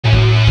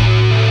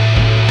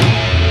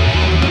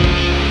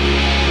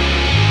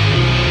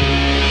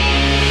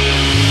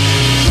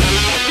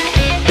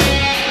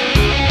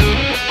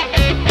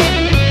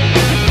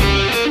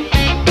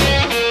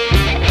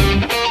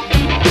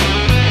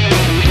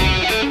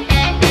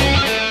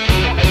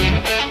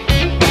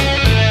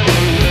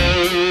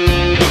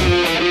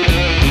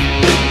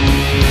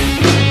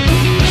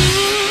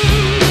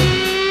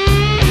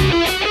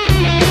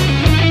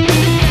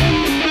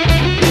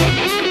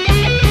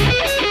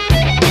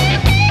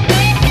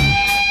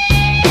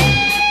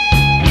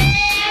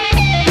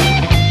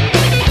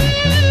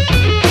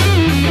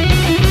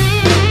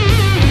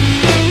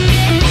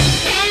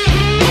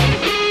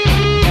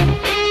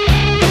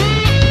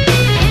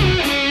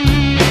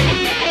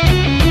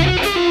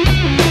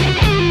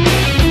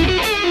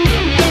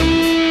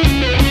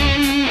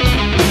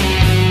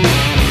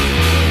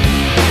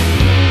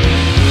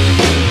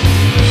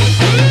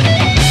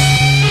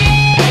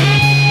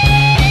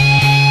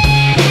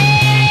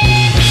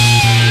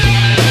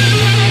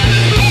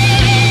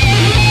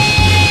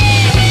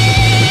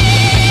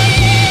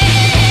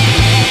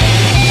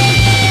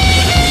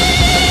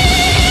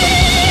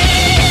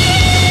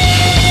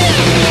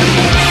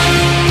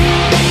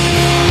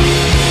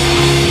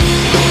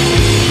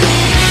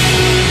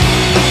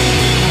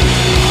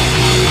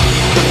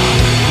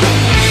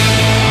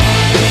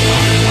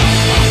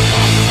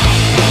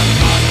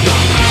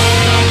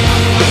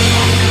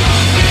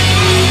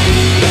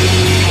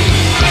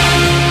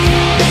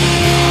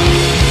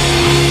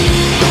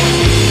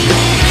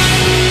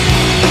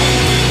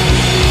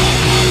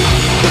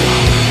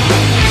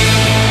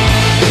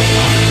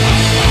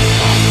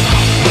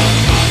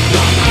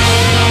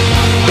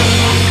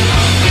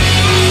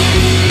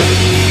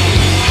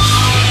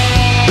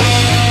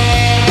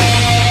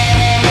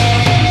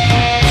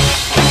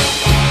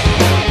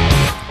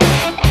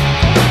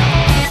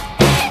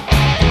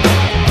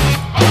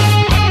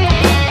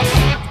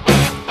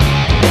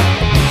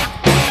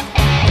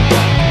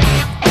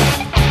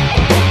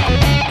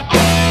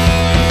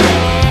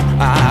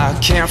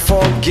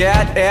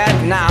forget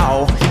it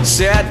now,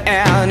 sitting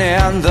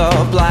in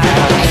the black.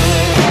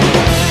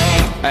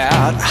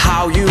 At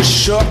how you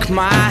shook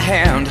my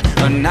hand,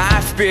 a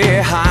knife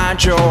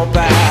behind your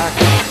back.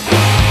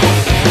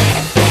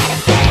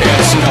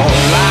 It's no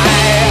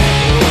lie,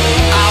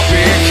 I'll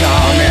be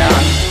coming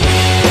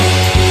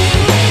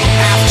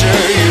after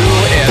you.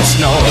 It's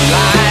no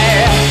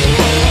lie,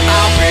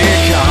 I'll be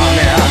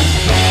coming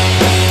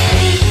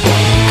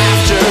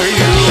after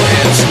you.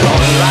 It's no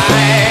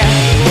lie,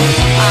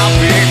 I'll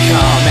be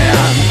coming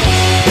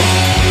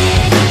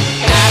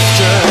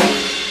after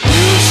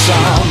you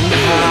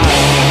somehow.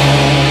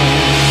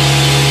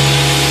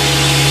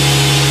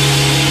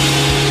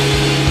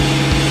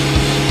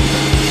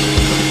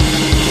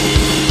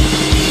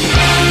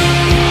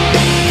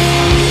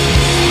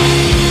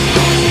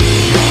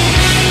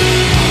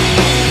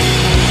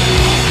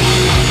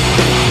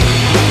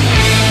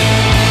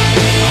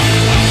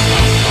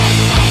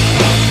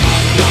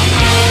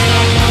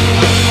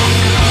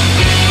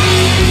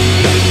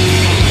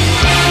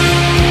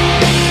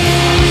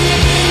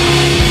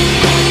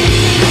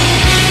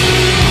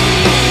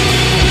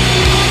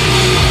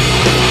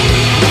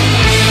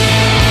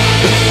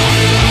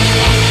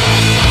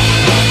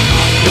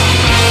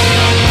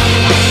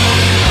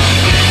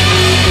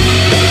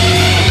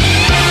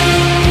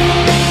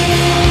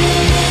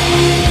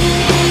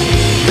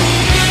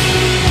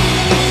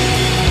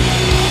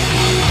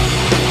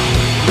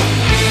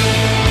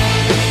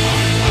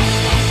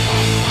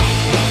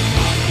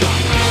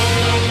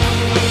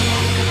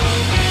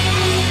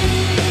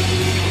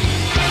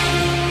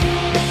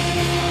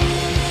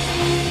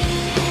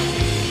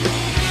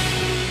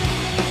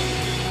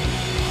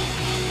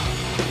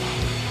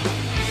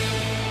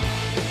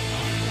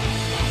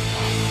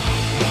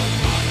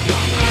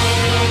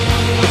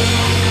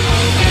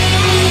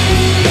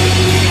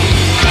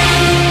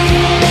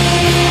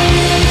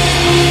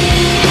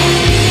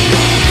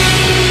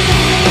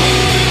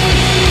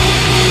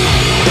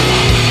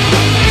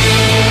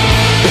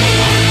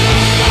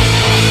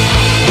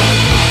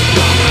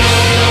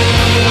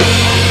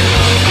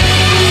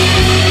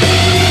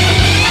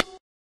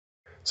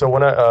 So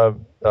when I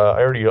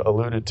already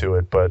alluded to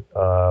it, but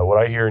what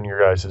I hear in your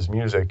guys'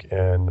 music,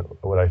 and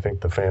what I think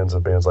the fans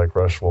of bands like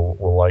Rush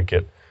will like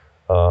it,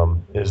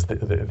 is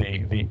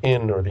the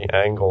in or the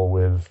angle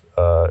with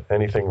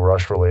anything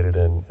Rush related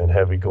and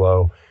Heavy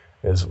Glow.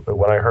 Is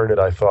when I heard it,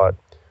 I thought,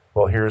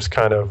 well, here's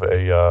kind of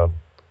a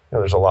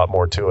there's a lot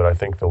more to it. I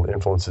think the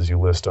influences you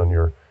list on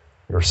your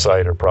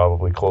site are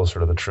probably closer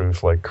to the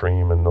truth, like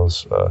Cream and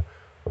those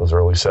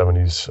early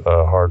 '70s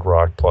hard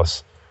rock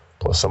plus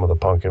some of the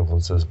punk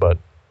influences, but.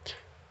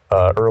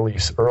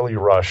 Early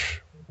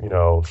Rush,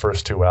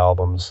 first two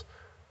albums,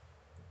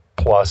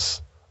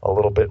 plus a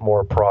little bit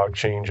more prog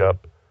change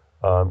up,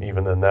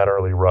 even than that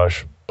early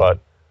Rush, but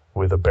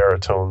with a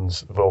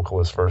baritone's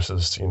vocalist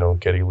versus,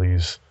 Geddy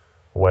Lee's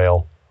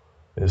wail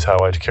is how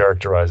I'd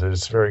characterize it.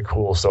 It's very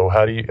cool. So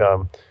how do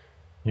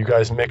you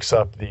guys mix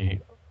up the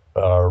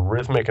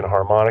rhythmic and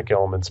harmonic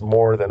elements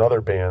more than other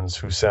bands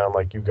who sound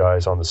like you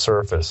guys on the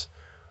surface?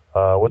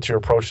 What's your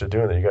approach to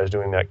doing that? You guys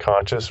doing that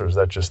conscious, or is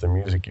that just the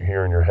music you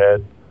hear in your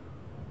head?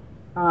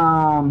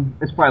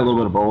 It's probably a little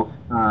bit of both.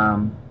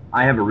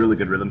 I have a really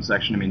good rhythm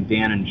section. I mean,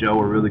 Dan and Joe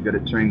are really good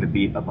at turning the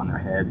beat up on their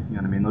head. You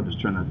know what I mean? They'll just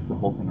turn the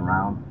whole thing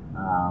around.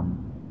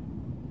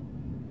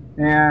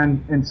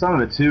 And some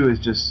of it too is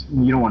just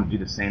you don't want to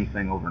do the same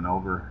thing over and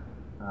over.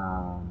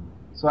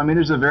 So I mean,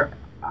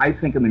 I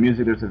think in the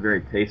music there's a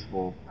very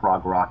tasteful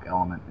prog rock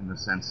element in the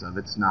sense of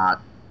it's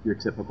not your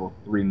typical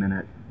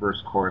 3-minute verse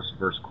chorus,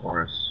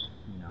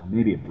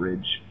 maybe a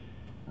bridge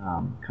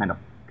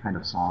kind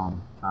of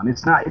song.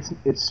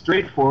 It's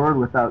straightforward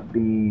without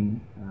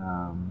being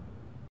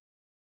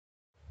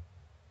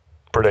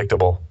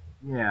predictable.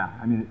 Yeah,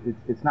 I mean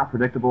it's not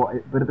predictable,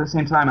 but at the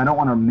same time I don't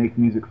want to make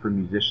music for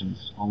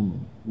musicians only.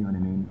 You know what I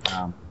mean?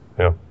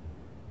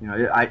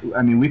 Yeah.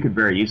 I mean we could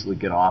very easily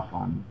get off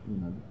on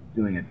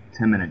doing a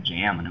 10-minute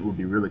jam, and it would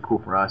be really cool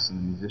for us, and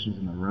the musicians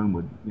in the room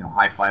would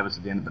high five us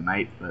at the end of the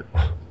night. But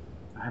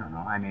I don't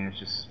know. I mean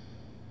it's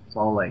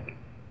all like.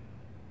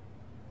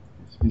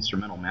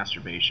 Instrumental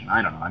masturbation.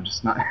 I don't know. I'm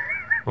just not.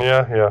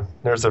 Yeah.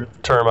 There's a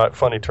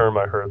funny term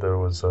I heard. There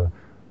was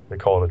they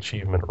call it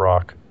achievement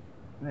rock.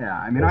 Yeah,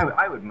 I mean,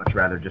 I would much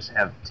rather just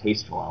have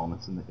tasteful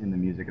elements in the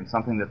music and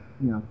something that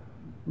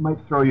might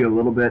throw you a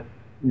little bit,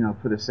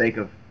 for the sake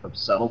of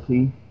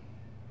subtlety,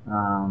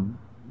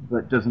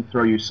 but doesn't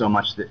throw you so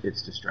much that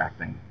it's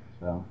distracting.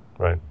 So.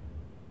 Right.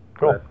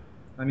 Cool. But,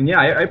 I mean, yeah,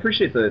 I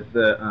appreciate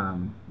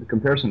the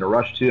comparison to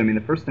Rush too. I mean,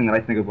 the first thing that I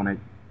think of when I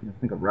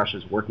think of Rush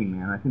as Working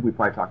Man. I think we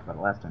probably talked about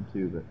it last time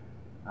too, but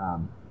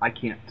I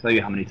can't tell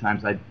you how many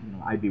times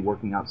I'd be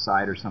working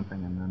outside or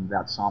something, and then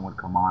that song would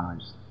come on, and I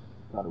just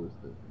thought it was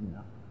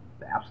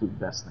the absolute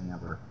best thing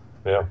ever.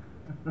 Yeah.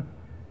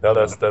 No,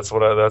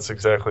 that's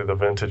exactly the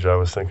vintage I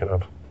was thinking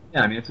of.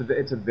 Yeah, I mean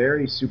it's a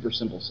very super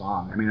simple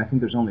song. I mean I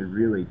think there's only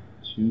really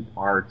 2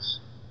 parts,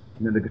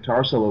 and then the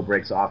guitar solo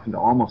breaks off into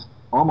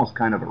almost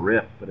kind of a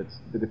riff, but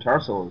the guitar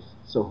solo is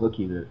so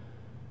hooky that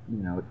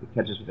it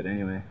catches with it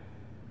anyway.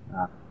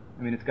 I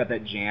mean, it's got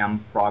that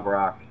jam, prog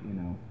rock,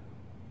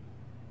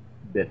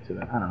 bit to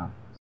it. I don't know.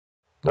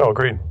 No,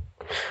 agreed.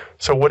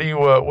 So what do you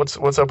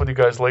what's up with you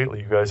guys lately?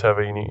 You guys have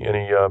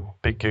any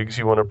big gigs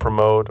you want to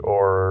promote,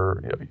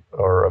 or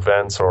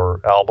events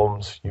or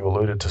albums? You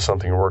alluded to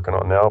something you're working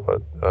on now,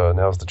 but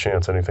now's the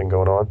chance. Anything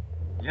going on?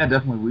 Yeah,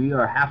 definitely. We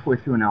are halfway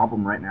through an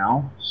album right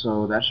now,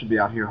 so that should be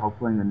out here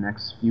hopefully in the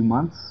next few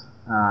months.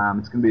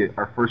 It's going to be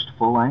our first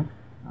full length.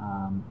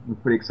 We're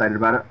pretty excited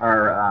about it.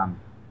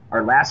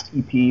 Our last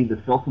EP,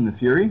 The Filth and the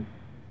Fury,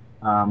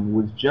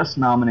 was just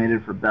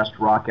nominated for Best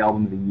Rock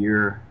Album of the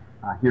Year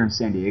here in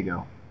San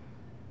Diego.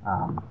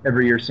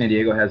 Every year San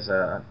Diego has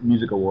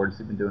music awards.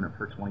 They've been doing it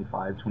for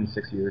 25,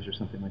 26 years or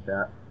something like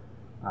that.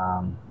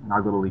 And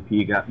our little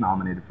EP got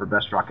nominated for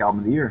Best Rock Album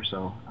of the Year.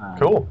 So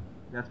cool.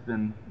 That's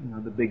been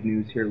the big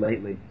news here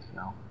lately.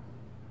 So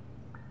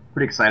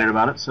pretty excited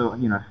about it. So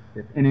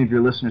if any of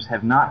your listeners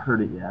have not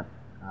heard it yet,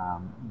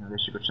 they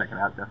should go check it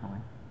out. Definitely.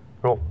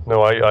 Cool.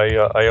 No,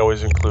 I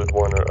always include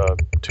one or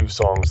two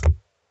songs.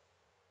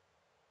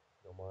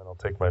 I'll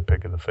take my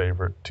pick of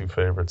the two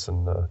favorites,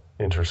 and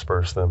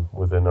intersperse them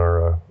within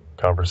our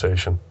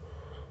conversation.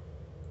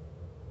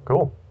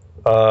 Cool.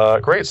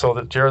 Great. So,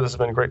 Jared, this has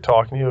been great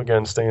talking to you.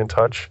 Again, stay in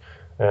touch,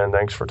 and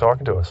thanks for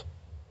talking to us.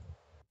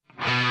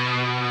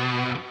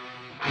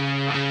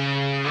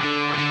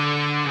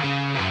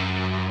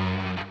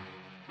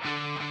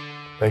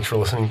 Thanks for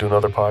listening to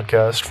another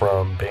podcast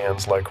from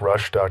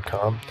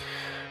bandslikerush.com.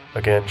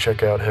 Again,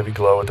 check out Heavy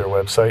Glow at their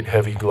website,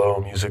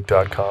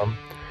 heavyglowmusic.com.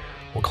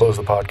 We'll close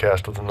the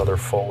podcast with another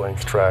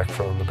full-length track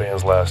from the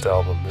band's last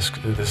album.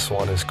 This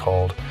one is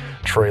called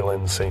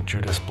Trailin' St.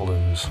 Judas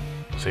Blues.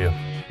 See ya.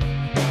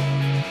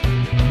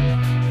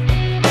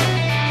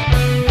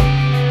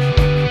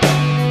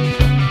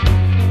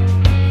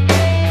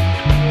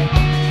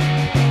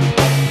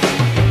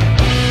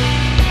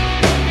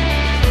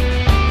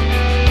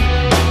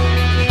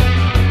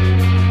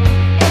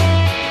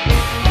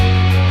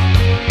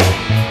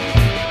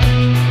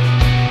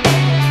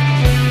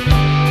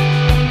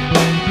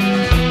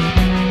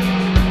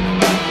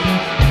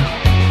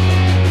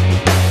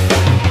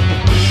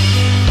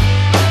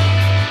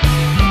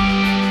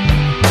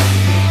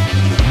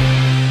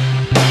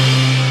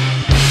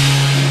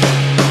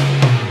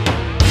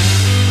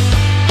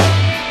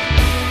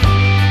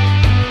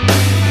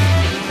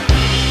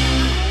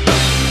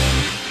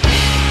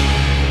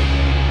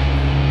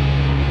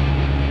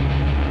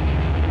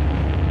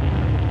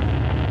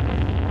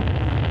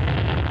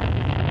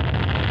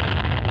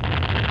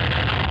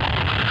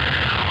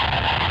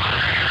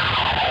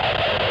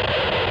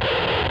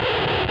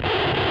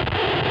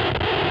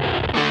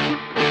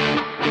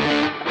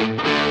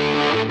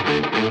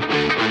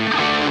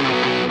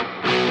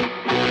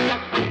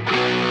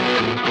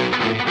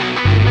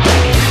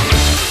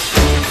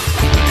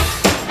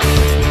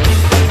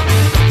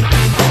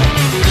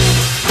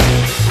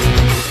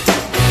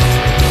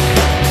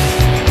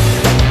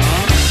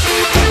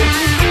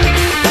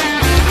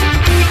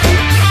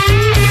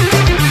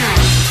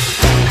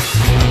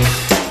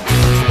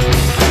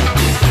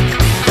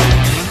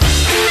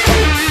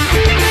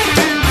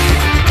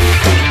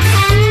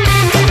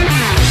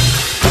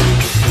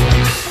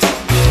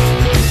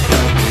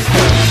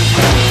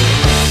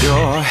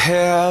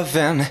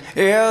 Heaven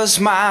is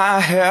my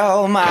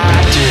hell, my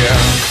dear.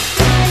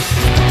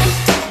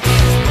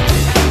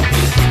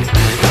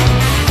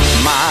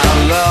 My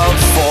love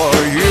for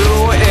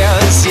you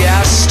is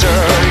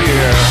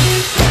yesteryear.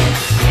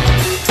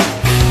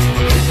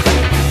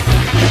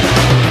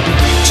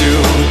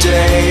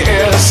 Today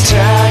is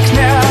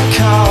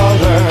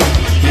technicolor.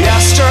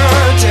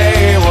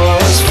 Yesterday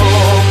was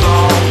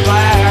full-blown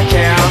black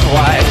and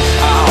white.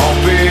 I'll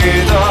be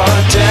the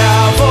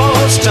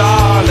devil's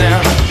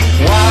darling,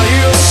 while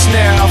you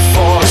sniff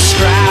for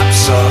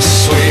scraps of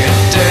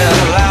sweet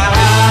delight.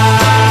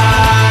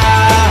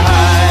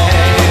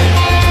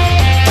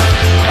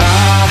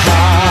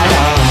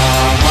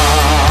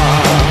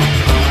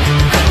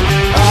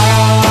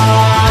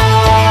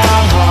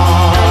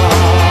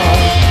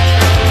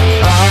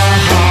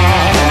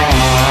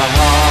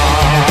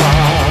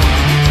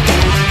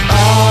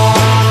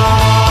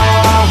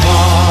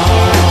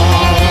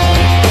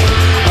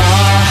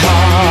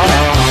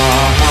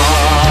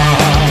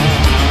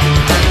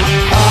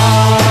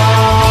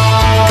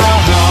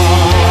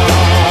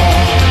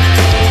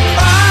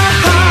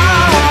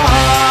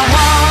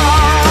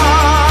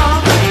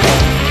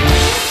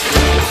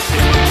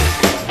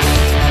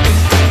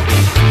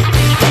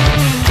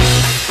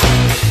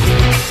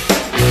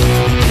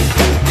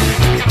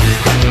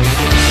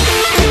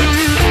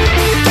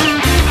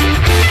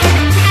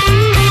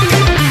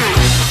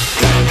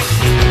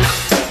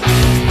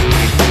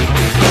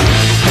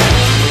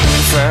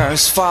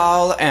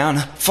 Fall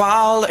and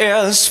fall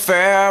is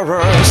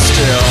fairer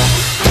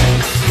still.